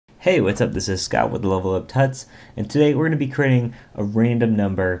Hey, what's up? This is Scott with Level Up Tuts, and today we're going to be creating a random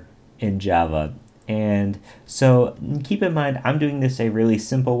number in Java. And so keep in mind, I'm doing this a really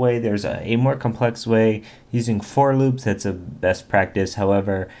simple way. There's a more complex way using for loops. That's a best practice.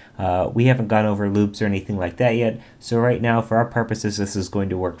 However, we haven't gone over loops or anything like that yet. So right now, for our purposes, this is going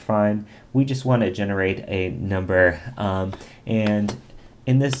to work fine. We just want to generate a number. And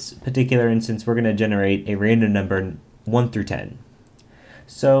in this particular instance, we're going to generate a random number 1 through 10.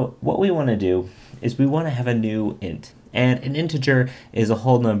 So what we want to do is we want to have a new int. And an integer is a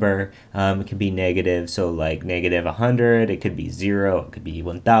whole number. It can be negative, so like negative 100, it could be 0, it could be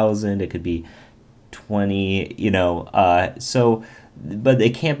 1000, it could be 20, but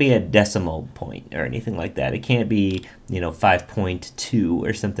it can't be a decimal point or anything like that. It can't be, 5.2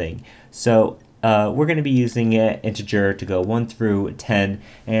 or something. So we're going to be using an integer to go 1 through 10,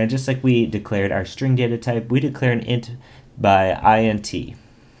 and just like we declared our string data type, we declare an int by int,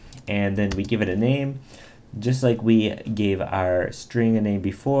 and then we give it a name, just like we gave our string a name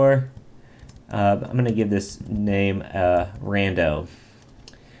before. I'm going to give this name rando.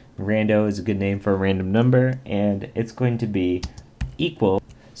 Rando is a good name for a random number, and it's going to be equal.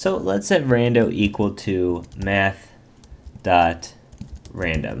 So let's set rando equal to math.random,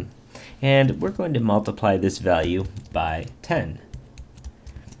 and we're going to multiply this value by 10.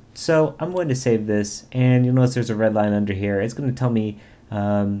 So I'm going to save this, and you'll notice there's a red line under here. It's going to tell me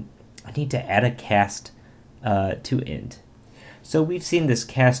I need to add a cast to int. So we've seen this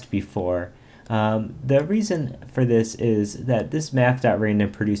cast before. The reason for this is that this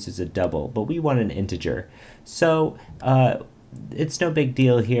math.random produces a double, but we want an integer. So it's no big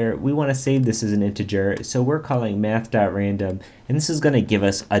deal here. We want to save this as an integer, so we're calling math.random, and this is going to give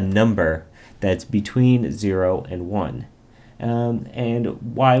us a number that's between 0 and 1.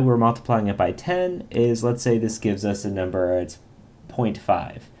 And why we're multiplying it by 10 is, let's say this gives us a number, it's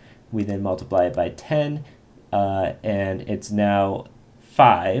 0.5. We then multiply it by 10, and it's now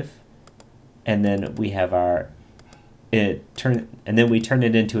 5, and then we have and then we turn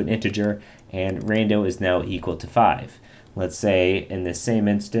it into an integer, and rando is now equal to 5. Let's say in the same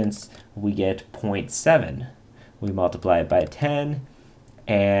instance we get 0.7. We multiply it by 10,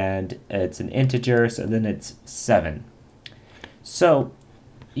 and it's an integer, so then it's 7. So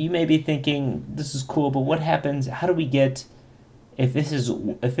you may be thinking, this is cool, but what happens, how do we get, if this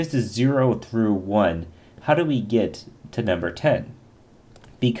is 0 through 1, how do we get to number 10?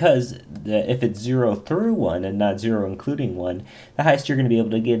 Because if it's 0 through 1 and not 0 including 1, the highest you're going to be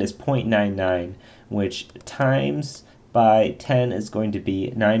able to get is 0.99, which times by 10 is going to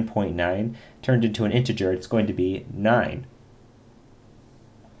be 9.9. Turned into an integer, it's going to be 9.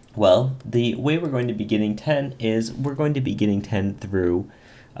 Well, the way we're going to be getting 10 is we're going to be getting 10 through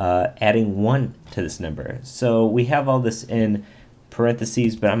adding 1 to this number. So we have all this in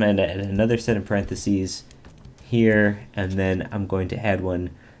parentheses, but I'm going to add another set of parentheses here, and then I'm going to add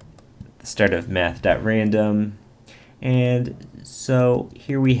one at the start of math.random. And so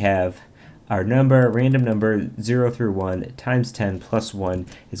here we have our number, random number 0 through 1 times 10 plus 1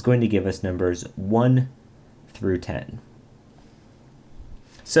 is going to give us numbers 1 through 10.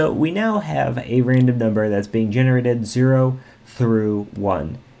 So we now have a random number that's being generated 0 through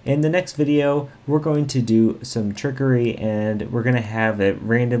 1. In the next video, we're going to do some trickery, and we're going to have it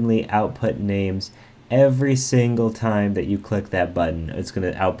randomly output names every single time that you click that button. It's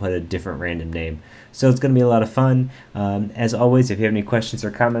going to output a different random name. So it's going to be a lot of fun. As always, if you have any questions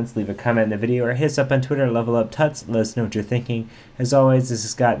or comments, leave a comment in the video or hit us up on Twitter, Level Up Tuts. Let us know what you're thinking. As always, this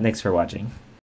is Scott. Thanks for watching.